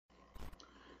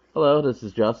Hello, this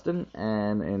is Justin,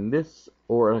 and in this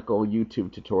Oracle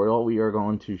YouTube tutorial, we are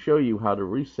going to show you how to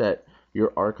reset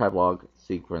your archive log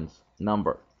sequence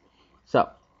number. So,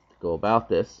 to go about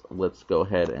this, let's go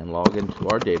ahead and log into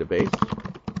our database,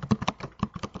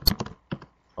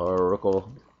 Oracle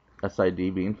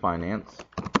SID being finance,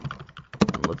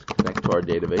 and let's connect to our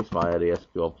database via the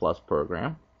SQL Plus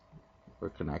program. We're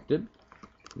connected.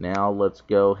 Now let's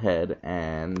go ahead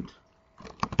and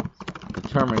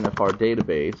determine if our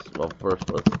database, well, first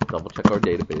let's double check our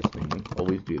database name.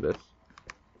 Always do this.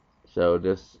 So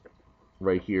this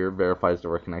right here verifies that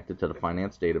we're connected to the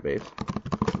finance database.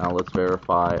 Now let's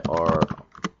verify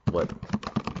what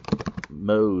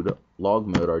log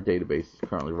mode our database is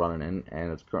currently running in,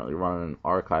 and it's currently running in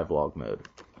archive log mode.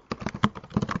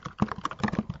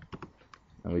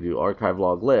 And we do archive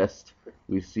log list,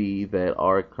 we see that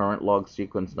our current log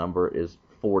sequence number is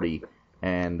 40,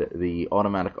 and the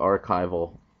automatic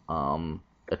archival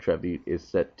attribute is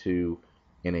set to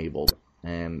enabled,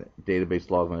 and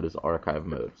database log mode is archive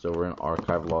mode. So we're in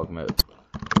archive log mode.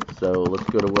 So let's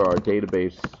go to where our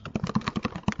database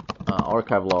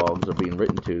archive logs are being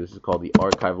written to. This is called the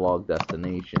archive log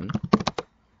destination,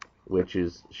 which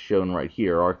is shown right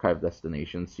here, archive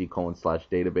destination,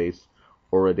 C:/database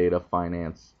Oradata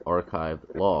finance archive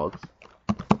logs.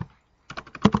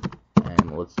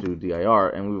 And let's do dir,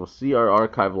 and we will see our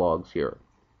archive logs here.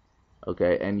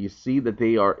 Okay, and you see that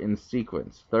they are in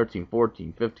sequence, 13,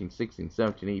 14, 15, 16,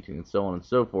 17, 18, and so on and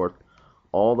so forth,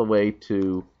 all the way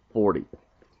to 40.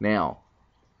 Now,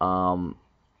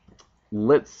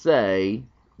 let's say,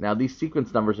 now these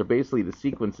sequence numbers are basically the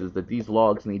sequences that these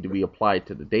logs need to be applied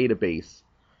to the database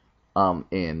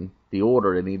in, the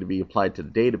order they need to be applied to the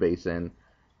database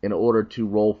in order to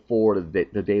roll forward the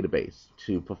database,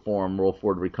 to perform roll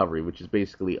forward recovery, which is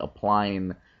basically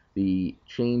applying the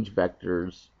change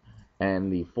vectors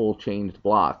and the full changed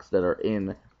blocks that are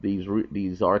in these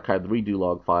archived redo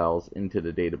log files into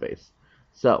the database.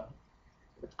 So,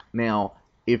 now,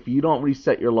 if you don't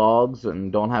reset your logs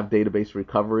and don't have database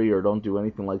recovery or don't do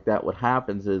anything like that, what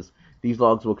happens is these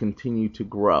logs will continue to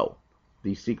grow,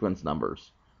 these sequence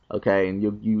numbers. Okay, and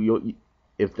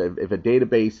if a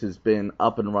database has been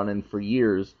up and running for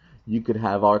years, you could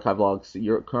have archive logs.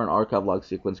 Your current archive log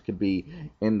sequence could be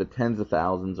in the tens of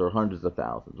thousands or hundreds of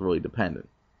thousands, really dependent.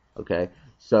 Okay,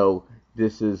 so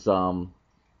this is so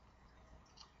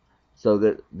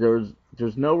that there's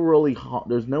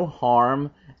no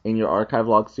harm in your archive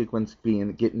log sequence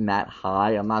getting that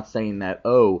high. I'm not saying that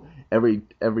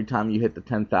every time you hit the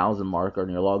 10,000 mark on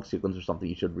your log sequence or something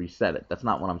you should reset it. That's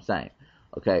not what I'm saying.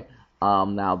 Okay.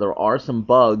 Now there are some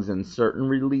bugs in certain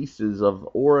releases of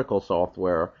Oracle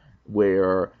software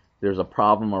where there's a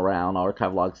problem around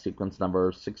archive log sequence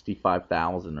number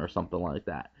 65,000 or something like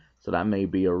that. So that may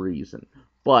be a reason.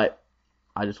 But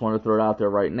I just want to throw it out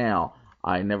there right now.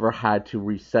 I never had to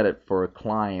reset it for a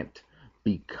client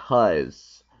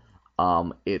because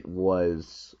it would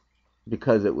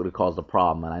have caused a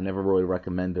problem, and I never really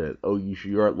recommended it. Oh,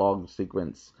 you're at log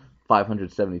sequence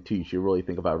 572. You should really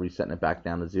think about resetting it back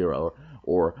down to 0,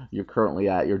 or your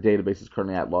database is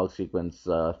currently at log sequence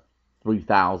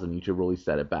 3,000. You should really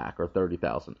set it back, or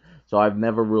 30,000. So I've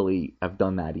never really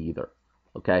done that either.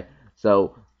 Okay,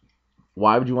 so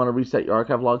why would you want to reset your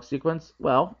archive log sequence?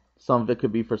 Well, some of it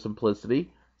could be for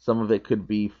simplicity. Some of it could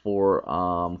be for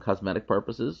cosmetic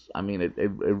purposes. I mean, it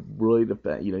really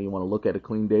depends. You want to look at a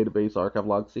clean database archive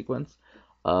log sequence.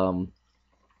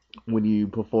 When you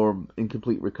perform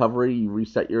incomplete recovery, you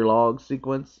reset your log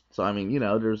sequence. So I mean,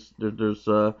 there's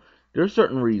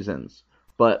certain reasons,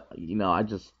 but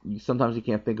sometimes you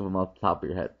can't think of them off the top of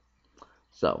your head.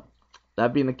 So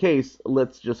that being the case,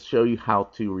 let's just show you how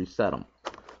to reset them.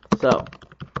 So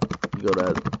you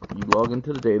log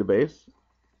into the database,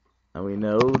 and we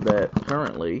know that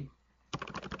currently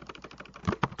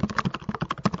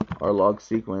our log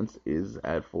sequence is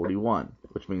at 41,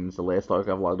 which means the last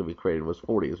archive log to be created was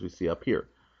 40, as we see up here.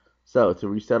 So to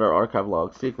reset our archive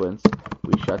log sequence,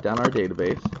 we shut down our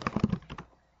database,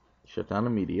 shut down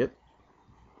immediate,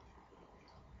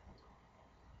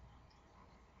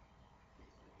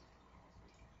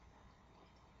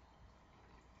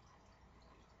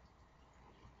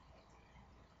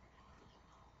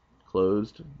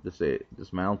 closed,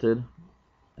 dismounted,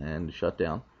 and shut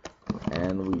down.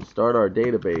 And we start our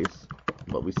database,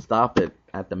 but we stop it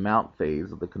at the mount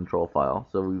phase of the control file.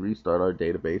 So we restart our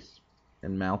database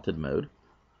in mounted mode.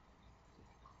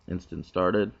 Instance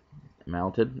started,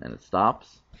 mounted, and it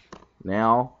stops.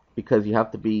 Now, because you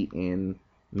have to be in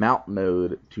mount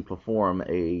mode to perform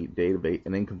an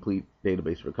incomplete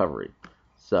database recovery.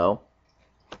 So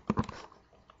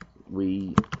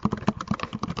we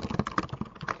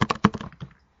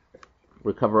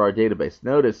recover our database.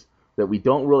 Notice that we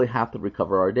don't really have to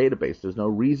recover our database. There's no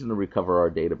reason to recover our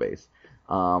database.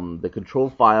 The control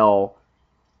file,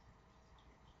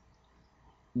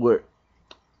 where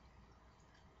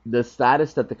the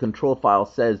status that the control file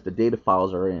says the data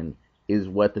files are in is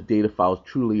what the data files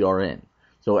truly are in.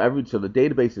 So the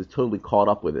database is totally caught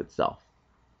up with itself.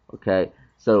 Okay,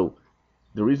 so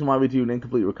the reason why we do an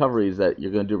incomplete recovery is that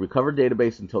you're going to do recover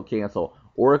database until cancel.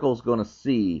 Oracle's going to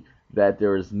see that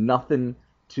there is nothing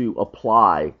to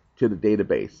apply to the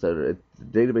database. So the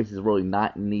database is really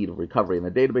not in need of recovery. And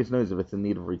the database knows if it's in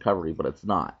need of recovery, but it's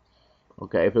not.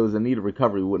 Okay, if it was in need of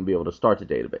recovery, we wouldn't be able to start the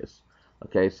database.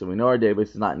 Okay, so we know our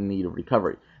database is not in need of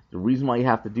recovery. The reason why you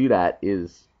have to do that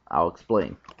is, I'll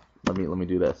explain. Let me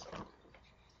do this.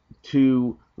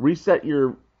 To reset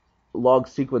your log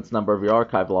sequence number of your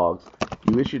archive logs,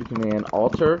 you issue the command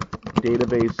alter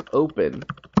database open,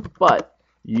 but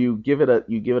you give it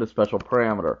a special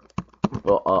parameter,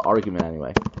 well, argument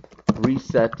anyway,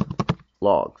 reset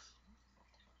logs.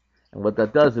 And what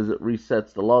that does is it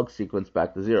resets the log sequence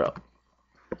back to 0.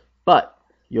 But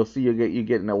you'll see you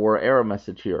get an error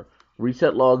message here.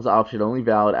 Reset logs option only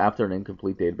valid after an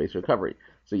incomplete database recovery.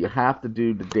 So you have to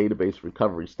do the database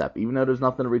recovery step, even though there's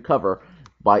nothing to recover.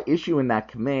 By issuing that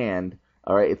command,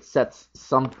 all right, it sets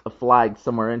a flag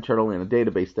somewhere internally in the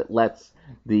database that lets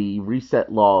the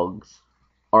reset logs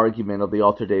argument of the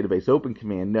alter database open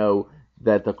command know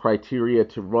that the criteria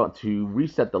to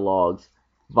reset the logs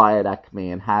via that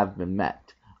command have been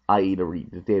met, i.e. the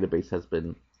database has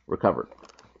been recovered.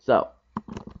 So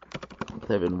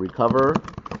type in recover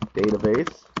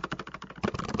database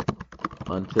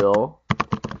until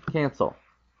cancel.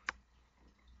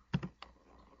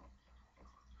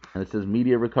 And it says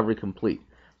media recovery complete.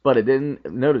 But it didn't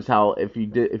notice how if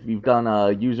you've done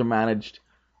a user managed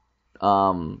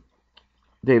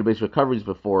database recoveries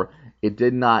before, it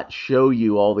did not show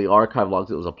you all the archive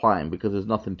logs it was applying because there's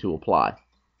nothing to apply.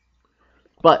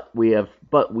 But we have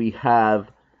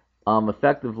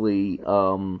effectively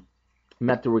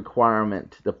met the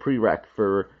requirement, the prereq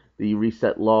for the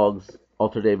reset logs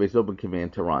alter database open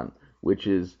command to run, which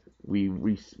is we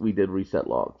did reset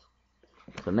logs.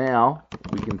 So now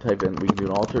we can do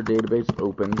an alter database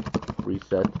open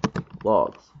reset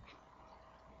logs.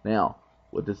 Now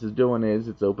what this is doing is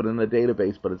it's opening the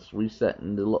database, but it's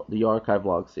resetting the archive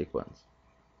log sequence.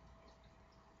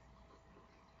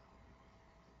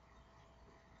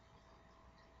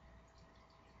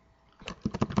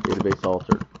 Database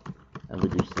altered. And we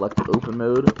do select open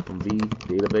mode from V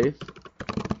database.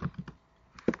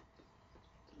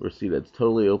 We'll see that it's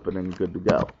totally open and good to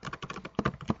go.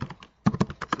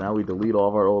 So now we delete all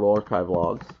of our old archive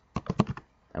logs.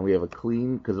 And we have a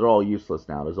clean, because they're all useless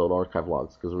now, those old archive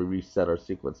logs, because we reset our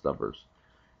sequence numbers.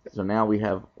 So now we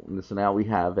have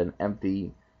an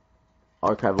empty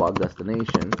archive log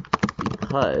destination,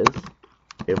 because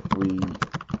if we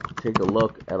take a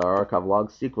look at our archive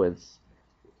log sequence,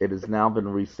 it has now been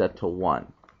reset to 1.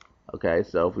 Okay,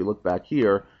 so if we look back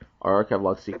here, our archive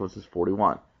log sequence is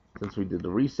 41. Since we did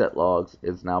the reset logs,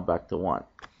 it's now back to 1.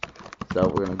 So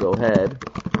we're going to go ahead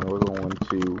and we're going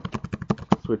to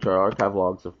switch our archive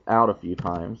logs out a few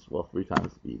times, well, 3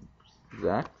 times to be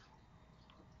exact.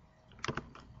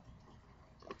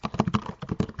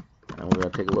 And we're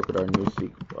going to take a look at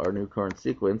our new current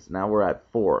sequence. Now we're at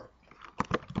 4.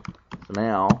 So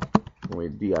now when we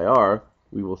dir,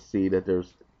 we will see that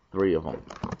there's 3 of them.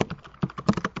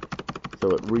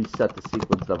 So it reset the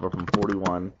sequence number from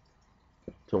 41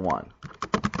 to 1.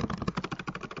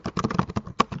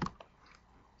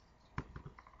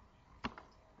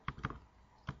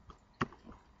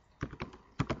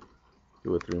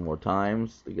 Do it 3 more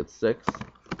times to get 6.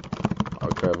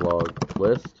 Archive log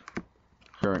list.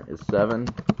 Current is 7.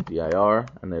 dir,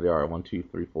 and there they are 1, 2,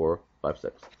 3, 4, 5,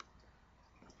 6.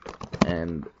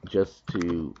 And just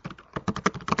to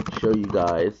show you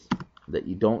guys that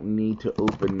you don't need to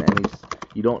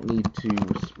you don't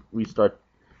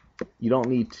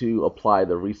need to apply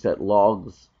the reset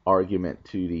logs argument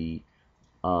to the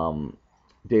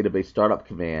database startup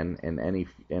command in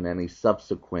any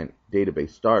subsequent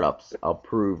database startups. I'll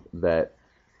prove that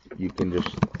you can just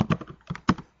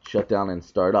shut down and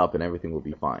start up and everything will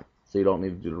be fine. So you don't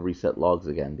need to do the reset logs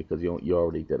again because you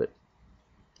already did it.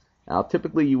 Now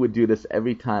typically you would do this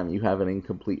every time you have an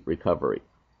incomplete recovery.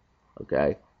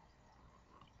 Okay?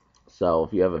 So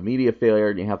if you have a media failure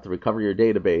and you have to recover your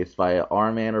database via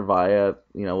RMAN or via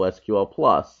SQL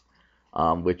Plus,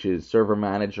 which is server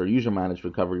managed or user managed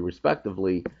recovery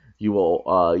respectively, you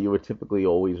would typically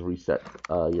always reset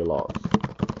your logs.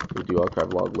 We do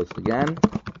archive log list again,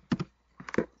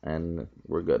 and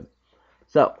we're good.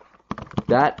 So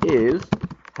that is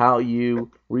how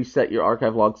you reset your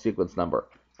archive log sequence number.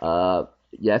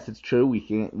 Yes, it's true. We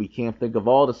can't think of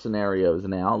all the scenarios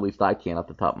now. At least I can't off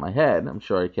the top of my head. I'm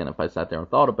sure I can if I sat there and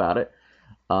thought about it.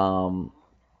 Um,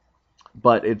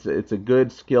 but it's a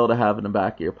good skill to have in the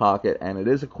back of your pocket, and it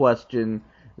is a question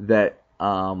that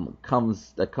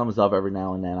comes up every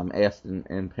now and then. I'm asked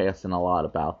in passing a lot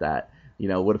about that.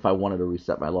 What if I wanted to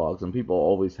reset my logs? And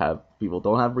people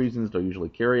don't have reasons. They're usually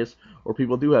curious, or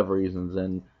people do have reasons,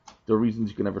 and they're reasons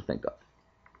you can never think of.